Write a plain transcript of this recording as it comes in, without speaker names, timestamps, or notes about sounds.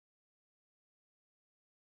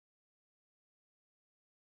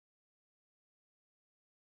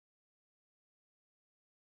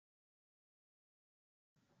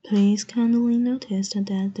Please kindly notice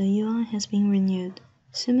that the UI has been renewed.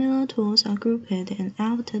 Similar tools are grouped and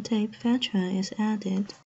after tape fetcher is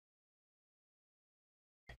added.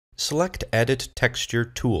 Select Edit Texture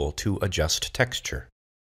tool to adjust texture.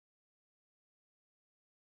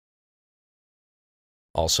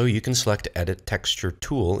 Also, you can select Edit Texture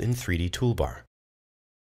tool in 3D toolbar.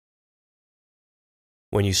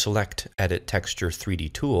 When you select Edit Texture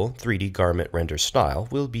 3D tool, 3D garment render style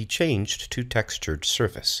will be changed to textured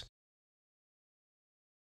surface.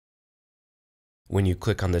 When you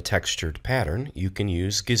click on the textured pattern, you can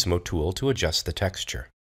use Gizmo tool to adjust the texture.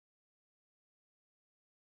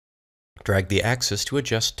 Drag the axis to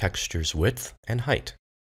adjust texture's width and height.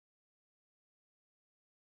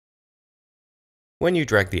 When you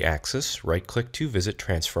drag the axis, right-click to visit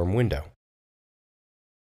Transform window.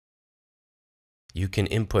 You can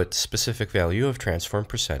input specific value of transform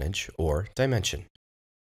percentage or dimension.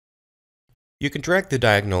 You can drag the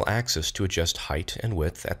diagonal axis to adjust height and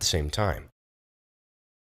width at the same time.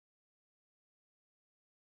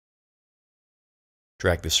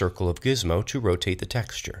 Drag the circle of Gizmo to rotate the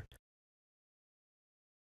texture.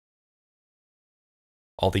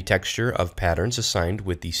 All the texture of patterns assigned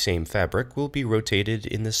with the same fabric will be rotated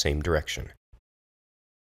in the same direction.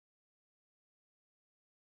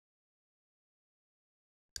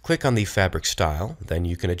 Click on the fabric style, then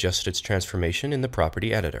you can adjust its transformation in the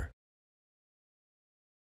property editor.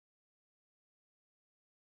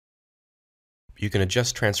 You can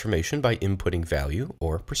adjust transformation by inputting value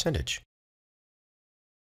or percentage.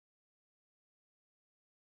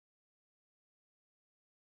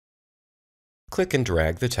 Click and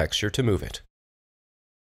drag the texture to move it.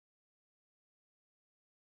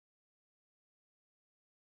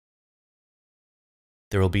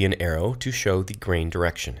 There will be an arrow to show the grain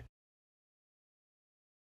direction.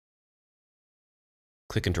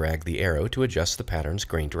 Click and drag the arrow to adjust the pattern's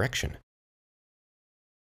grain direction.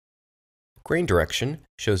 Grain direction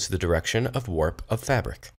shows the direction of warp of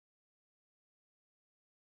fabric.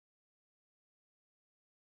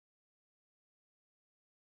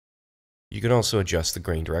 You can also adjust the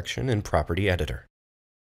grain direction in Property Editor.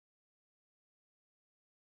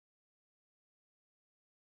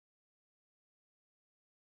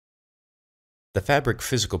 The fabric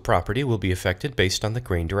physical property will be affected based on the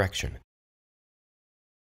grain direction.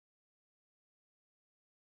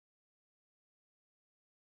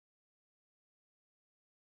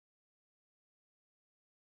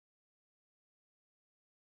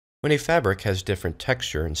 When a fabric has different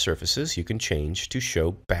texture and surfaces, you can change to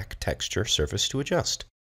Show Back Texture Surface to adjust.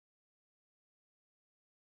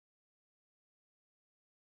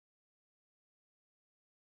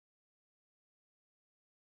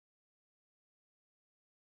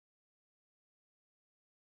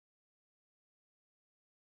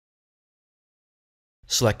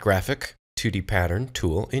 Select Graphic 2D Pattern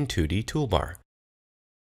tool in 2D toolbar.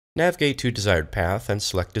 Navigate to desired path and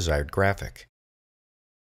select desired graphic.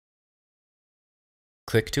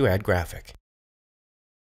 Click to add graphic.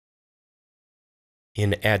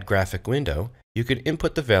 In Add Graphic window, you can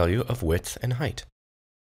input the value of width and height.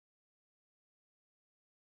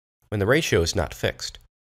 When the ratio is not fixed,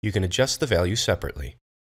 you can adjust the value separately.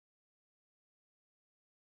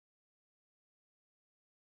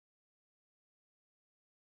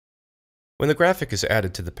 When the graphic is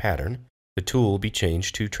added to the pattern, the tool will be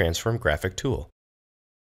changed to Transform Graphic tool.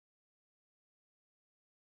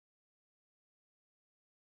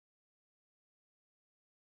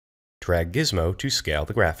 Drag Gizmo to scale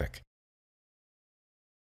the graphic.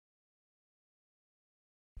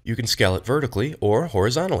 You can scale it vertically or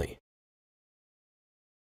horizontally.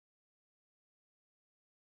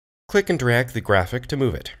 Click and drag the graphic to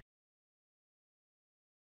move it.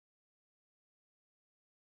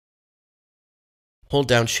 Hold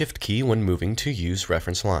down Shift key when moving to use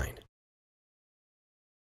reference line.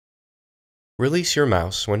 Release your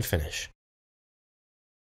mouse when finished.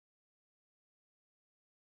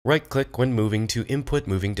 Right-click when moving to input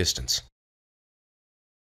moving distance.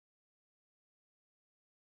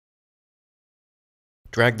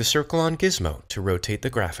 Drag the circle on Gizmo to rotate the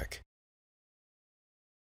graphic.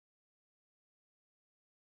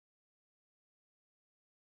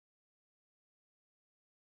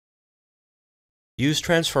 Use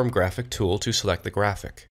Transform Graphic tool to select the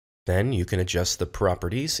graphic. Then you can adjust the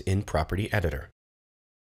properties in Property Editor.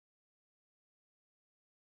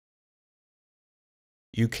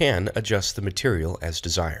 You can adjust the material as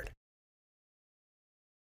desired.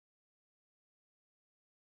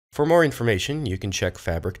 For more information, you can check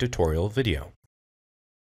Fabric tutorial video.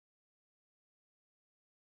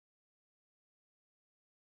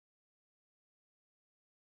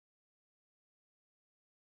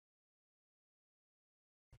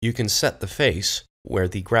 You can set the face where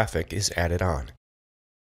the graphic is added on.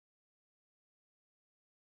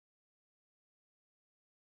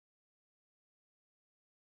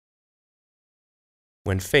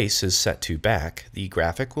 When face is set to back, the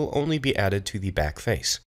graphic will only be added to the back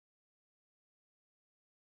face.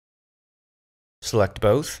 Select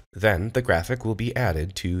both, then the graphic will be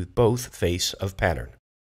added to both face of pattern.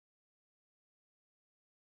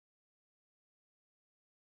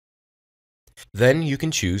 Then you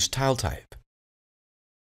can choose tile type.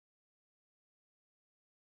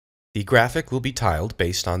 The graphic will be tiled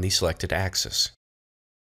based on the selected axis.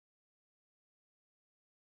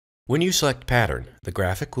 When you select pattern, the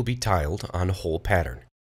graphic will be tiled on whole pattern.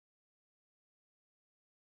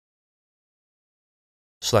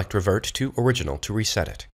 Select Revert to Original to reset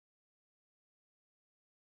it.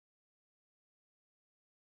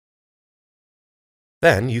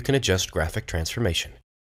 Then you can adjust graphic transformation.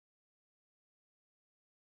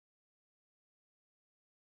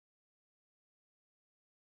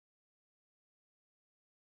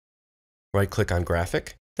 Right-click on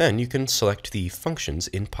Graphic, then you can select the Functions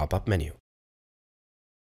in pop-up menu.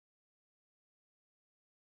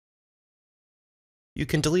 You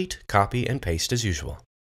can delete, copy, and paste as usual.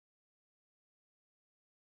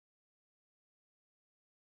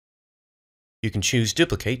 You can choose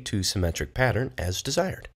Duplicate to Symmetric Pattern as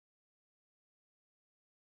desired.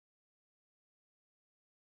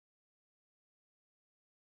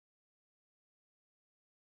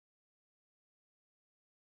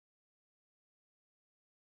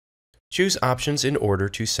 Choose Options in order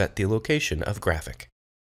to set the location of graphic.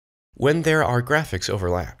 When there are graphics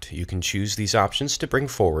overlapped, you can choose these options to bring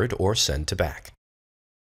forward or send to back.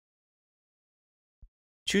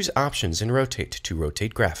 Choose Options in Rotate to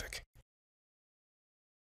rotate graphic.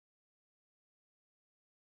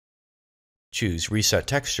 Choose Reset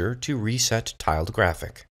Texture to reset tiled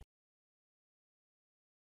graphic.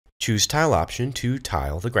 Choose Tile option to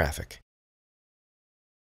tile the graphic.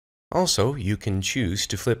 Also, you can choose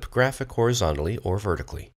to flip graphic horizontally or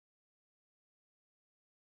vertically.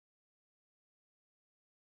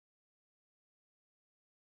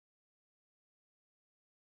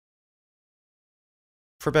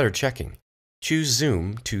 For better checking, choose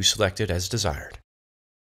Zoom to select it as desired.